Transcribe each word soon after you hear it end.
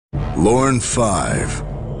Lorne 5.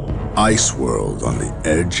 Ice World on the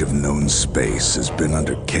edge of known space has been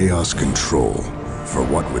under Chaos control for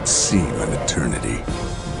what would seem an eternity.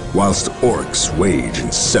 Whilst orcs wage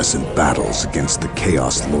incessant battles against the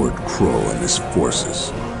Chaos Lord Crow and his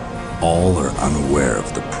forces, all are unaware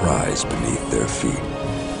of the prize beneath their feet.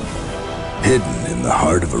 Hidden in the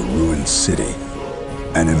heart of a ruined city,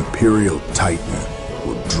 an Imperial Titan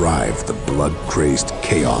will drive the blood-crazed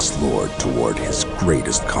Chaos Lord toward his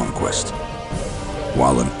greatest conquest,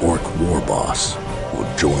 while an orc war boss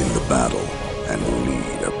will join the battle and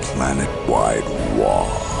lead a planet-wide war.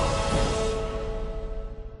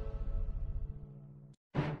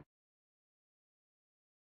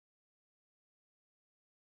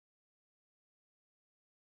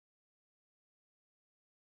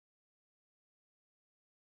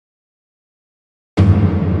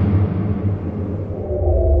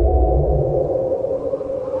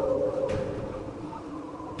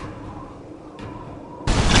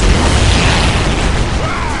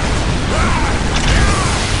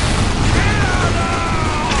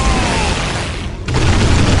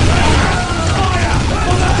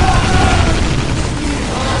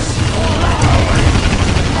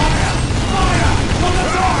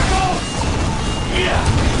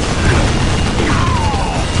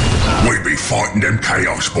 Fighting them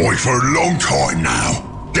Chaos boys for a long time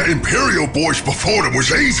now. The Imperial boys before them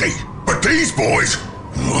was easy, but these boys,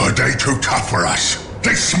 they too tough for us.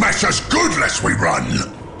 They smash us good lest we run.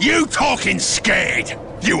 You talking scared?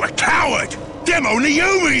 You a coward! Them only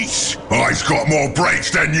humies! I's got more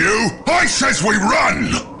brains than you. I says we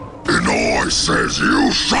run! And I says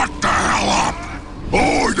you shut the hell up!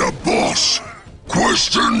 I the boss!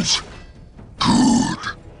 Questions?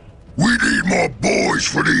 Good. We need more boys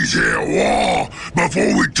for these here war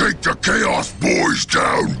before we take the Chaos boys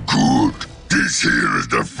down good. This here is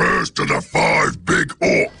the first of the 5 big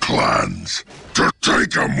orc clans. To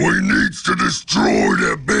take them, we needs to destroy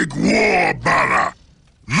their big war banner.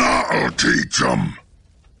 That'll teach them.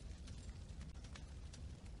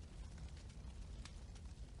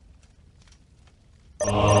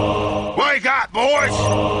 Wake up, boys!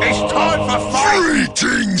 It's time for fight! 3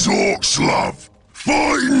 things orcs love.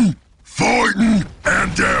 Fighting,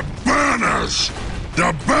 and their banners.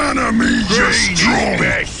 The banner means you're strong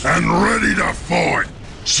and ready to fight.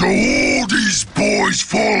 So all these boys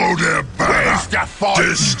follow their banner. Where's the fight?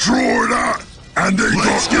 Destroy that, and they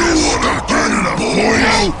got no other banner for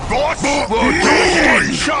you. Boss, But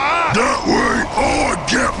mine. That way I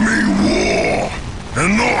get me war,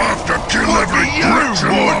 and not have to kill every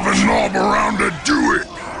Gretchen loving knob around to do it.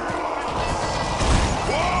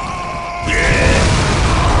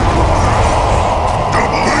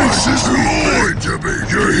 This is mine to be.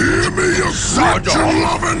 You hear me, you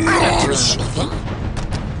Gretchen-loving knobs?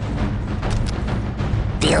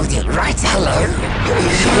 Build it right, hello.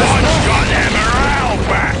 One's got their morale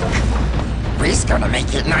back. We're gonna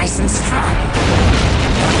make it nice and strong.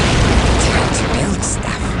 Time to build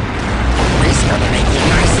stuff. We're gonna make it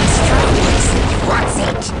nice and strong. What's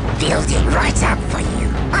it? Build it right up for you.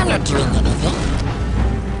 I'm not doing anything.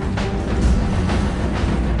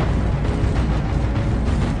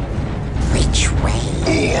 Which way?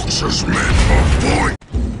 Orcs is meant for fight.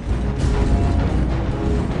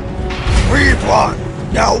 We've won!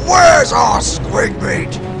 Now where's our squig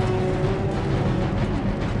meat?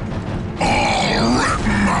 I'll rip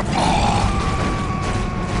 'em apart.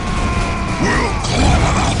 We'll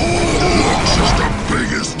clobber the whole orcs is the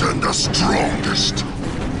biggest and the strongest.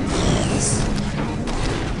 Yes.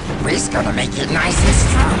 We're gonna make it nice and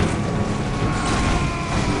strong.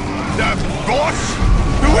 The boss?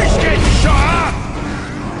 Who is getting shot up?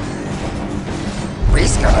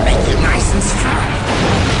 We're gonna make it nice and strong.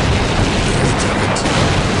 We'll do it.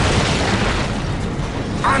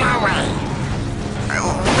 On our way.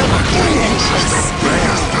 Orcs is the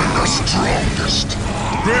biggest and the strongest.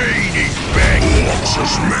 Green is back. Orcs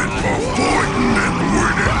is meant for fighting and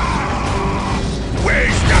winning.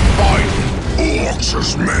 Where's the fight? Orcs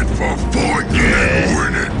is meant for fighting and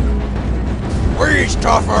winning. We're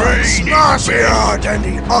tougher and snazzier than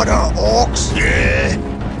the other orcs. Yeah?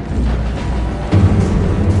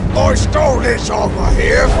 I stole this over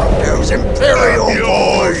here from those Imperial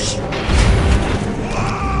boys.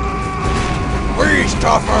 We're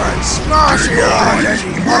tougher and snazzier than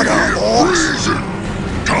the other orcs.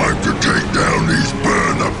 Time to take down these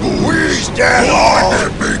burner boys. We're dead on. Their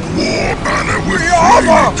big war banner with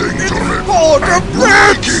armor! flaming things It's on it. for the And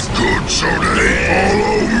break bits! it good so they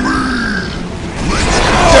follow me.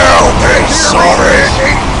 They'll be sorry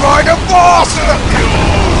eaten by the boss! I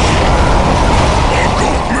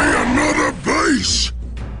got me another base.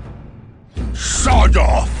 Sod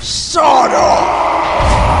off! Sod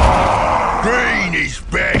off! Green is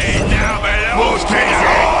best. It now belongs to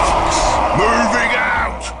Ox. Moving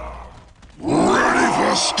out. Ready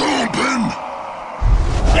for stomping?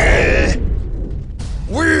 Yeah.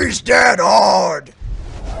 Where's that hard?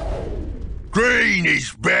 Green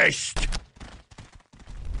is best.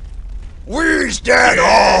 Where's that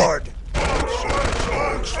hard?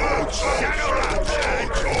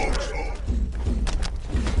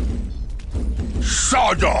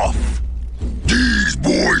 Sod off. These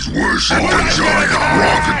boys worship the giant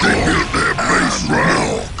rocket they built their base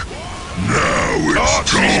round. Now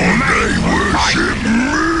it's time they worship me.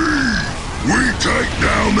 We take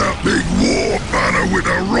down that big war banner with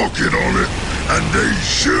a rocket on it, and they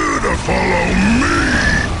sure to follow me.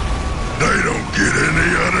 They don't get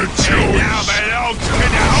any other choice. Now belongs to the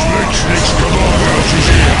Next to the house is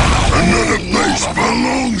here. Another base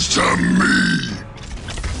belongs to me.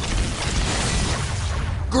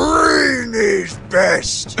 Green is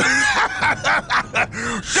best.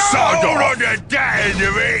 Sod on the end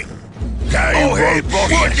of it. Hey,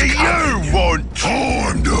 boss, what do you want?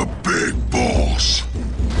 I'm the big boss.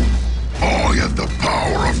 I have the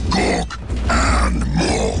power of Gork and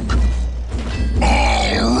Mork.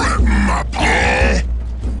 I'll rip 'em apart.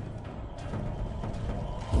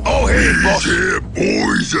 Oh, hey, These boss. here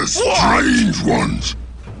boys are strange ones.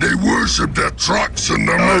 They worship the trucks and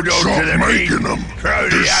the Hold mix on to up the making beat. them. Throw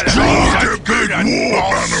the Destroy other the piece. Good big one, war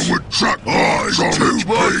boss. banner with truck eyes on too it.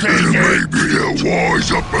 well And taken. maybe they're wise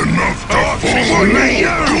up enough to Ox is follow me,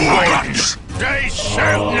 your you guidance. They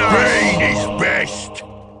shoot no. Green is best.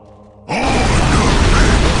 I'm the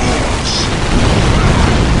big boss.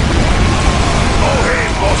 Oh, hey,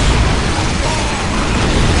 boss.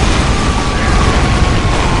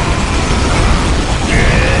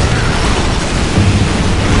 Yeah.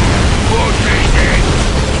 What is it?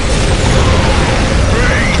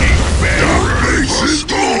 Green is best. The base is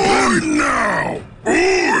mine now!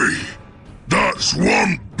 Oi! That's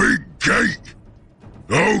one big gate.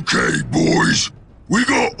 Okay, boys. We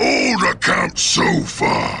got all the camps so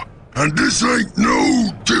far, and this ain't no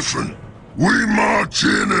different. We march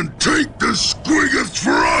in and take the squiggers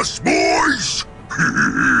for us, boys!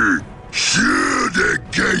 Sure, the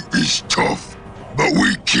gate is tough, but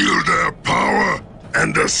we kill their power,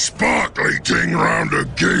 and the sparkly thing round the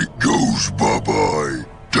gate goes bye-bye.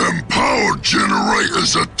 Them power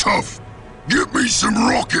generators are tough. Get me some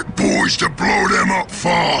rocket boys to blow them up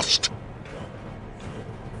fast.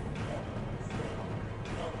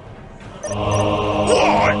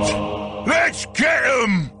 What? Let's get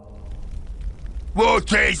him!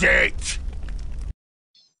 What is it?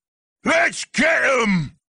 Let's get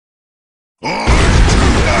him!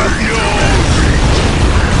 Up yours!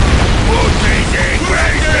 What is it?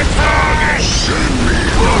 Where's the target? Send me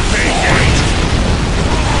What is it?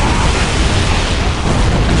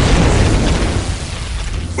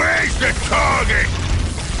 Where's the target?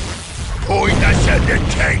 Point us at the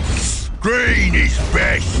tanks. Green is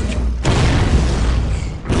best.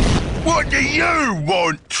 What do you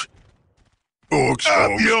want? Ox,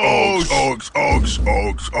 Up ox, yours. ox, ox,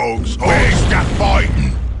 ox, ox, ox. Where's the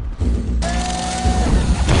fighting?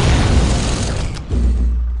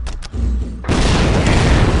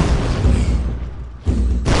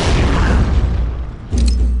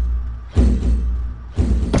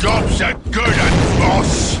 Job's a good one,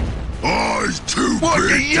 boss. Eyes too What do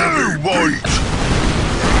big you to be want?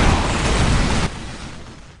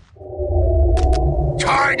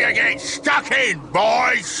 Time to get stuck in,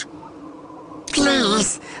 boys.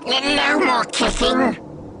 Please, no more kicking.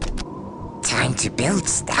 Time to build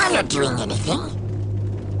stuff. I'm not doing anything.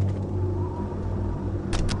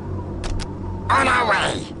 On our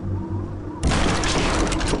way.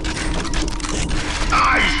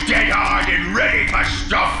 Eyes dead hard and ready for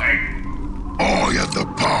stuffing. I have the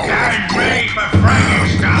power And of ready Gork for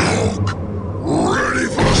fraggy stuff. Mork. Ready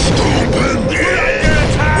for stomping.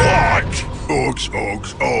 What? Ox,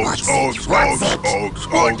 ox, ox, What's it? ox, What's ox, it? ox,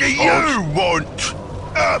 What ox, do you want?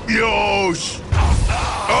 Up yours.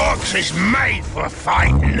 Ox is made for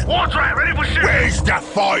fighting. What's that? Ready for shooting? Where's the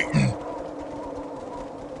fighting?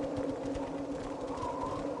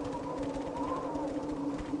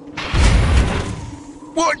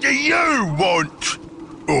 What do you want?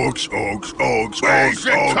 Ox, ox, ox, Where's ox,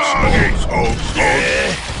 the ox, target? ox, ox,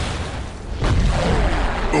 Yeah.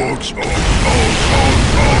 ox, ox, ox,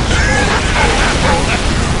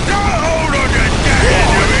 Don't hold on to that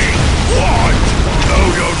end of it. What?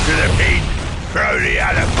 Hold on to the pin. Throw the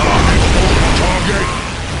other part. target.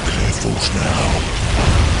 Careful now.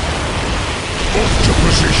 Off to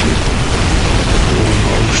position.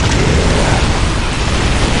 Almost there.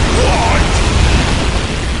 What?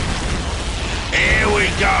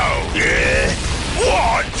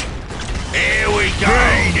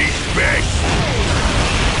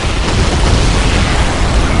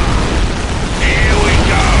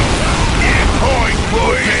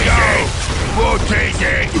 What is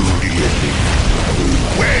it?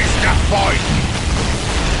 Where's the fight?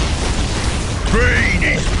 Green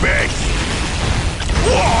is best.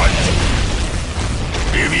 What?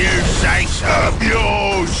 If you say so. Up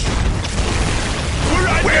yours.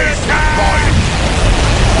 Where's the fight?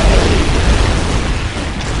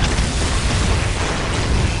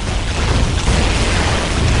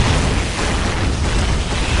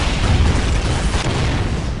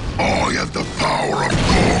 I have the power of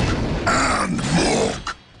Gog and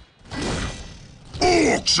Morg.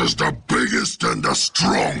 Orcs is the biggest and the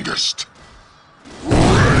strongest.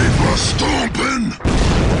 Ready for stomping?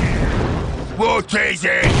 What is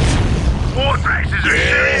it? Warthrax is a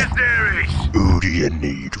serious series. Who do you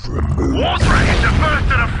need removed? Warthrax is the first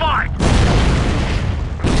to the fight.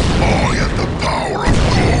 I have the power of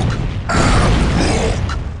Gog and Morg.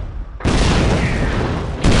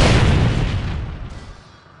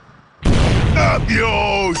 Up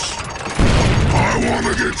yours! I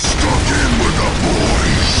wanna get stuck in with the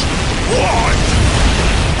boys. What?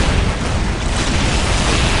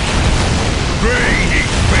 Green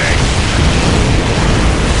is best.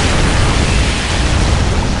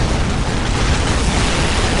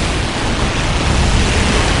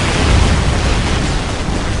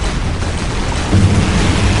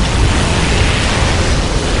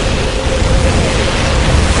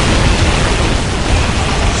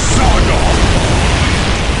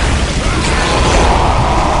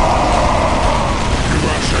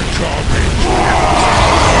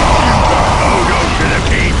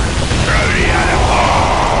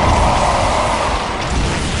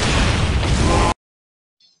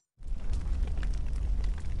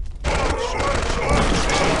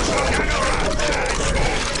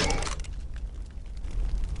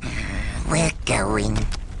 We're going.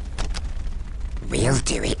 We'll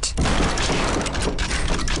do it.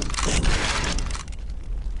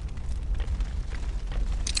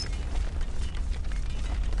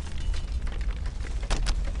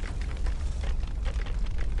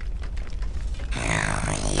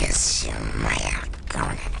 Oh, yes, you may have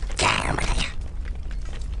gone down there.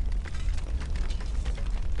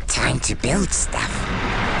 Time to build stuff.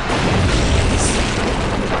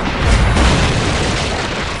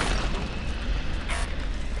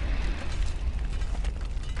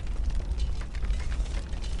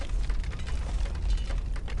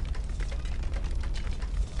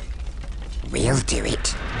 We'll do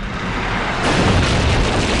it.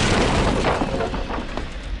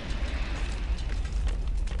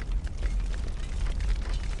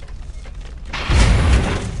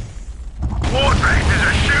 Warthrax is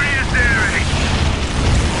a serious series.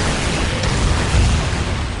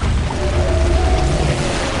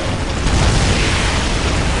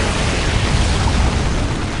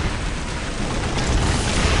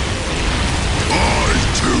 I'm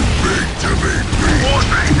too big to be beat.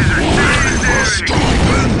 Warthrax is a Ready for serious series.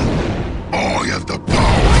 stomping? I have the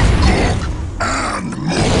power of Gog and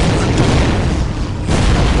Morg.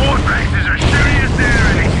 Warthrax is a serious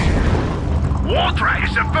series. Warthrax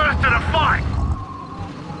is the first to the fight.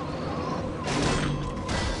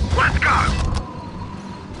 Let's go.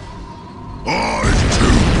 I'm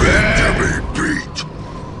too big to be beat.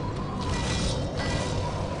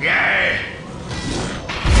 Yeah.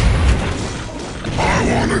 I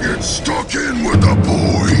wanna get stuck in with the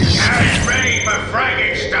boys. Can ready for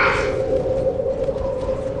fragging stuff.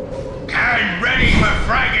 Can ready for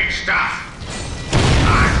fragging stuff.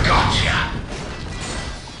 I gotcha.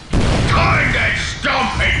 Time to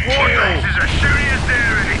stomp and Warthrax kill. is a serious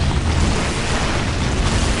series.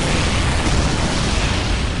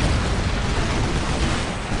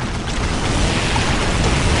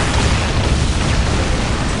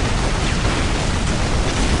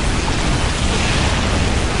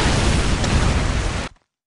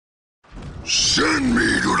 Send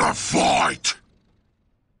me to the fight.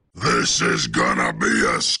 This is gonna be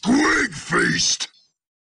a squig feast.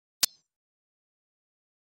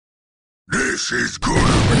 This is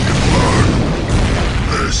gonna be fun.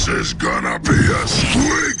 This is gonna be a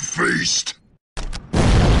squig feast.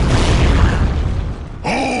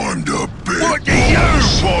 I'm the big What do you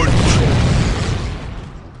boss. want?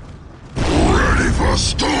 Ready for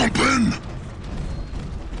stomping?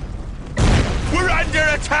 We're under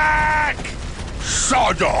attack!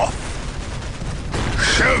 Sod off!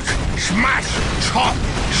 Shoot! Smash! Chop!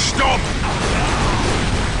 Stomp!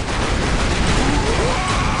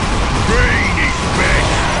 Green is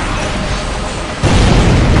best!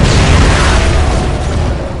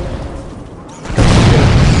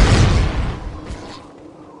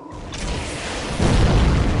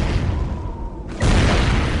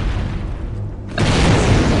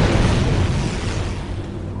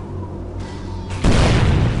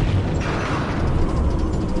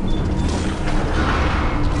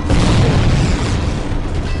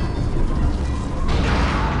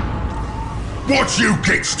 What you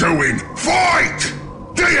kids doing? Fight!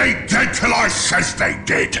 They ain't dead till I says they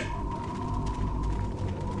did.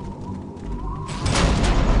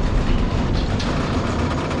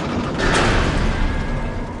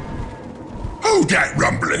 Who that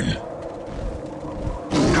rumbling?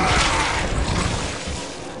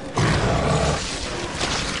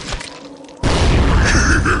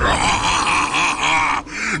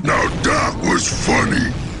 Now that was funny.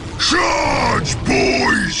 Charge,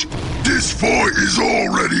 boys! This fight is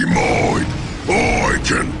already mine. I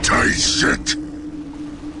can taste it.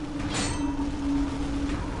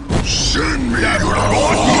 Send me to the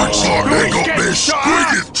looks like they got their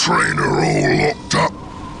Squigget trainer all locked up.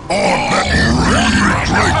 I bet you really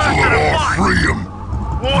grateful that I free him.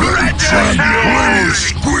 Bet he trained plenty of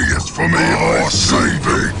Squiggets for me if I save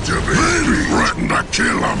it. Then threatened to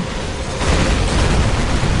kill him.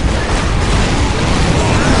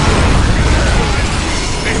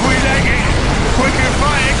 If we leg it, we can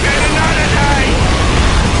fight again another day!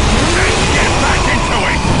 Let's get back into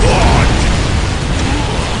it! What?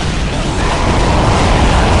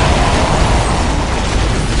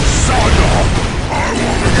 Sod off! I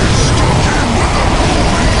wanna get stuck in with the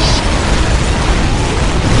boys!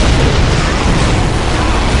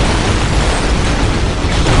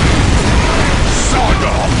 Sod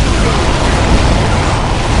off!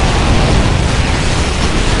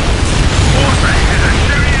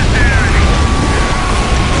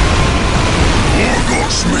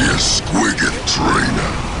 Me a Squigget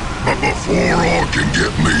trainer, but before I can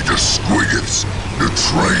get me to Squiggets, the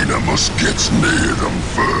trainer must get near them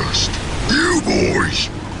first. You boys,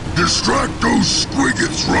 distract those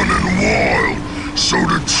Squiggets running wild so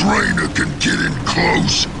the trainer can get in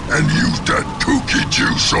close and use that kooky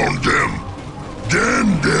juice on them.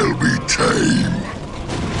 Then they'll be tame.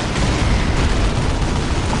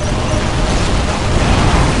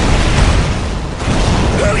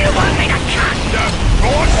 Who you want me to cut?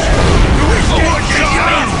 What?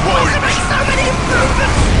 What's to make so many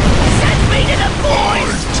improvements? Send me to the boys!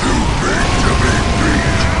 I'm too big to be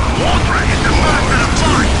beat. Wardrake is the first of the I'm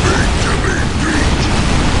too big to be beat.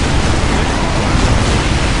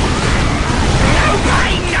 No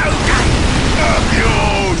pain, no gain! Up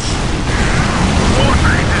yours!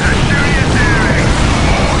 Wardrake is a serious area.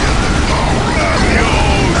 Up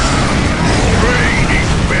yours! Green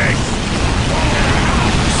is best!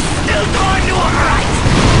 Still going to operate!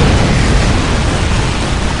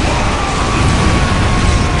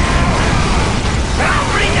 I'll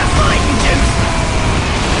bring the fighting juice!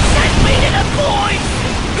 Send me to the boys!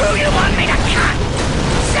 Who you want me to cut?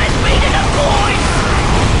 Send me to the boys!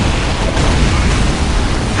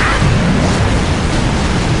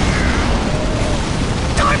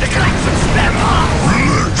 Time to collect some spare parts!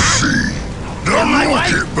 Let's see. The On my way.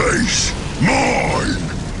 rocket base. Mine.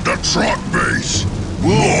 The truck base.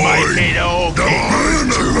 We'll Mine. make it all The good.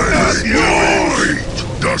 banner base. Mine.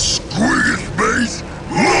 The Squigget base.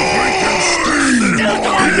 Nothing can stand Still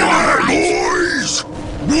going to it, operate. boys.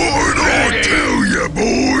 What did I Ready. tell you,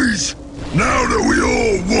 boys? Now that we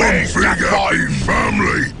all one Where's the big happy fight?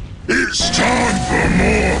 family, it's time for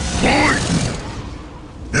more fighting.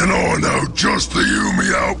 And I know just the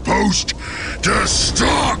Yumi outpost to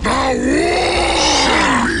start the war!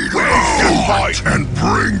 Send me to Where's the fight? and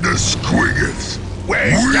bring the Squiggets.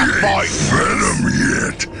 Where's We the ain't fight? fed 'em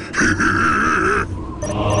yet.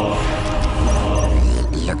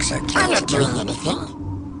 Looks okay. I'm not doing anything.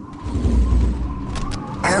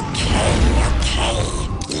 Okay.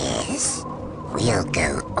 Yes. We'll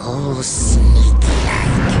go all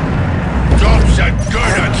sneaky-like. Job's a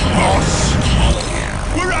good un, boss!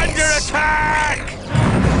 We're under attack!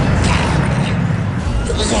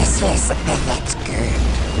 Yes, that's good.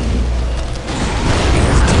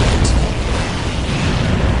 We'll do it.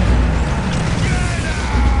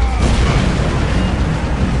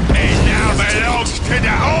 It now belongs to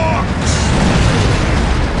the orcs!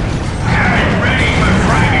 Get ready for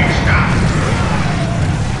frightening stuff.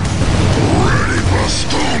 Ready for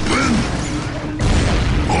stomping?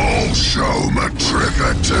 I'll show 'em a trick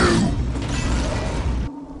or two.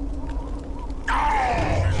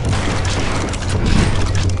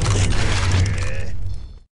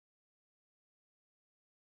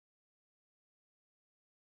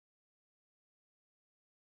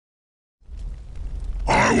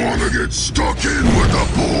 I wanna get stuck in with the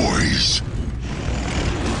boys.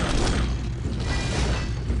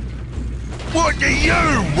 What do you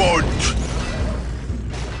want?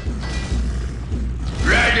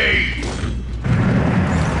 Ready!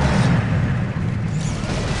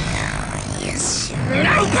 Yes.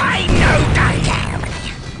 No pain, no gain.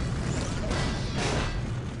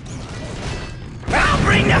 I'll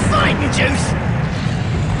bring the fighting juice.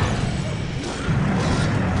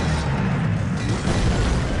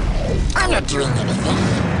 I'm not doing anything.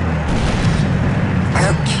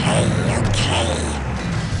 Okay.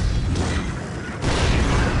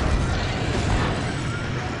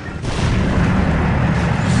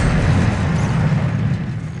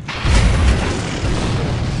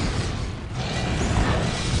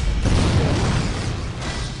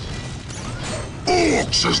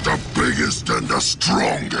 Orcs is the biggest and the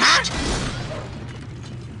strongest.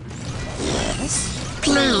 Yes?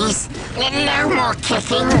 Please, no more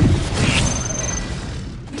kicking.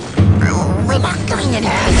 We're not going in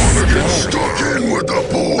Wanna get peace. stuck in with the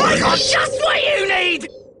boys? Just what you need!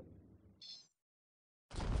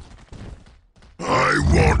 I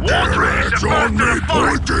want their heads on me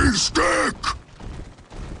pointy stick!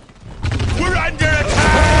 We're under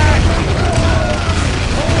attack!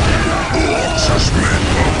 Orcs is meant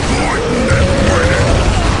for fighting and winning!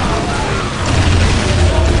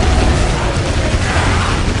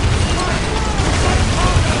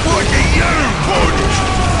 What do you want?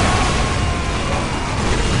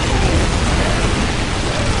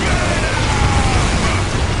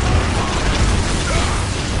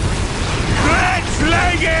 Let's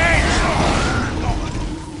leg it!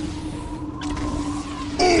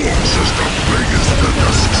 Orcs is the biggest and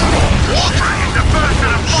the strongest! Wardrake is the first to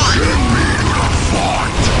the fight! Send me to the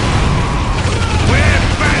fight! We're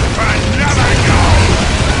back for another go!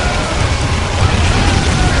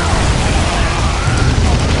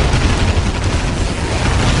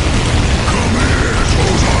 Come here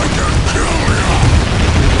so's I can kill ya!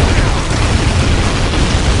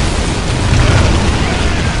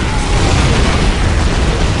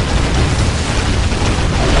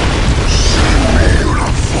 Send me to the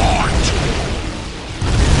fight!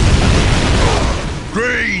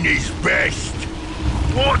 Green is best!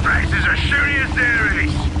 Wardrake is as shooty as there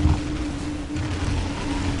is!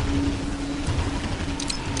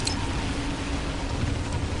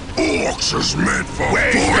 Orcs is meant for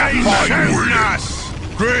Where's the fighting fight and shooting winning! us?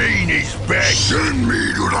 Green is best! Send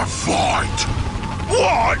me to the fight!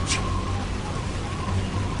 What?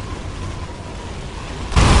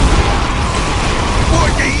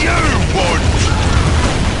 What do you want?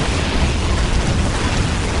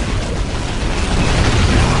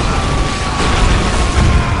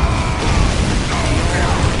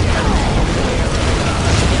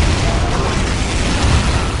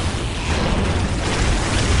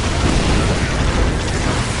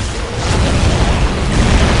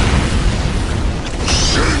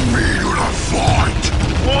 Send me to the fight!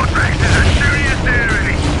 Wardrake is as shooty as there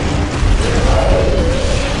is!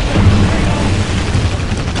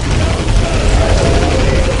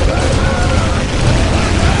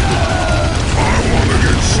 I wanna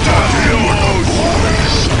get stuck in with the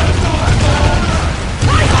boys!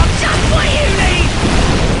 I got just what you need!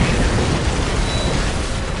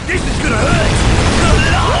 This is gonna hurt!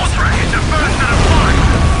 Wardrake is the first to the fight!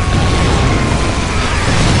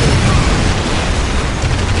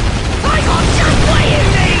 I got just what you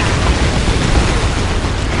need!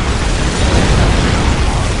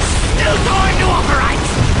 Still time to operate!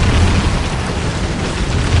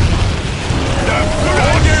 We're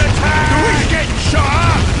under attack! Who's getting shot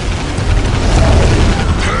up?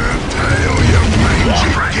 Can't tell you mangy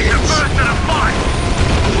Wardrake is the kids! first to the fight!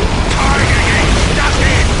 Time to get stuck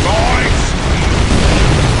in, boys!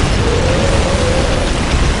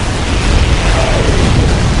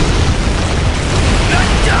 The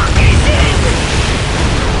duck is in!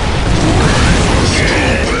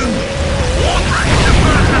 Stomping! Wardrake is the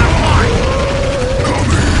first to the fight! Come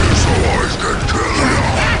here so I can kill ya!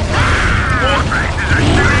 Wardrake is as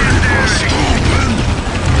shooty as there is! Stomping!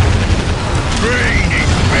 Green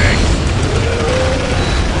is best!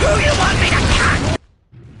 Who you want me to cut?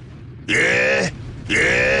 Yeah?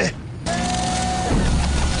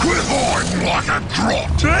 Quit hiding like a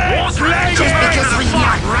grot! Let's leg Just it! because we're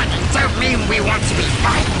not running don't mean we want to be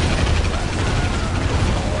fighting.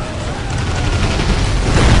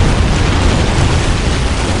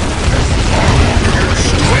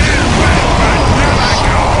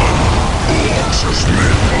 Orcs is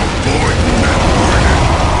meant for fighting and winning!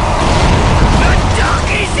 The duck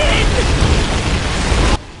is in!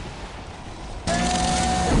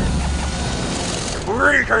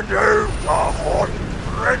 We can do the hot,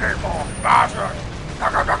 ready for battle.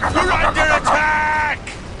 We're under attack!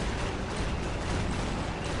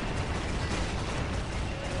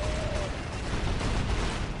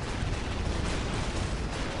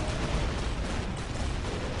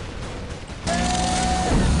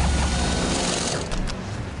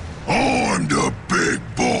 I'm the big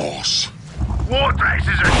boss! Wardrake is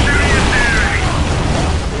as shooty as there is!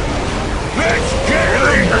 Let's get We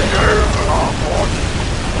them! can do the hot,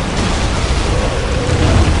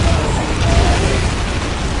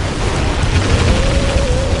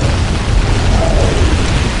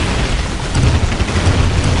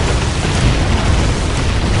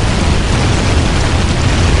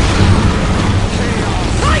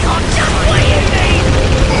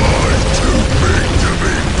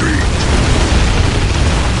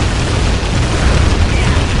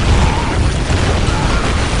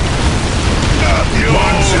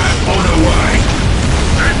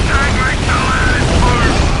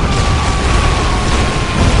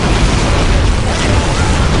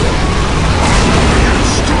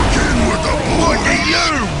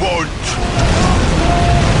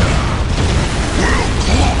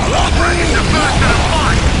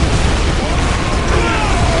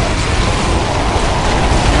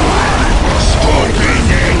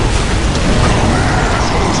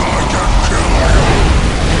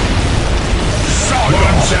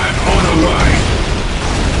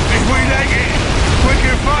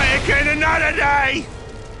 holiday!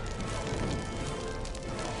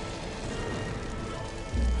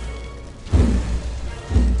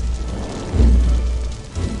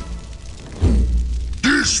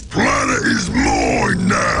 This planet is mine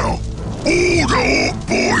now. All the Orc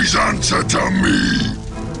boys answer to me.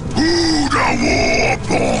 Who the war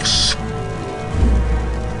boss?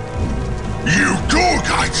 You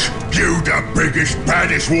Gorgut! You the biggest,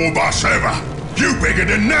 baddest war boss ever! You bigger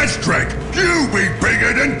than Naztrek! You be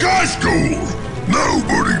bigger than Gazgul!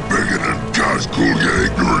 Nobody bigger than Gazgul, you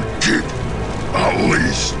ignorant kid. At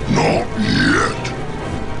least not yet.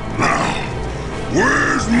 Now,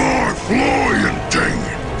 where's my flying thing?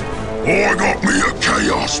 I got me a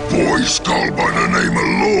Chaos Boy skull by the name of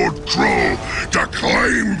Lord Troll to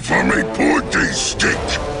claim for me pointy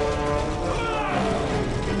stick.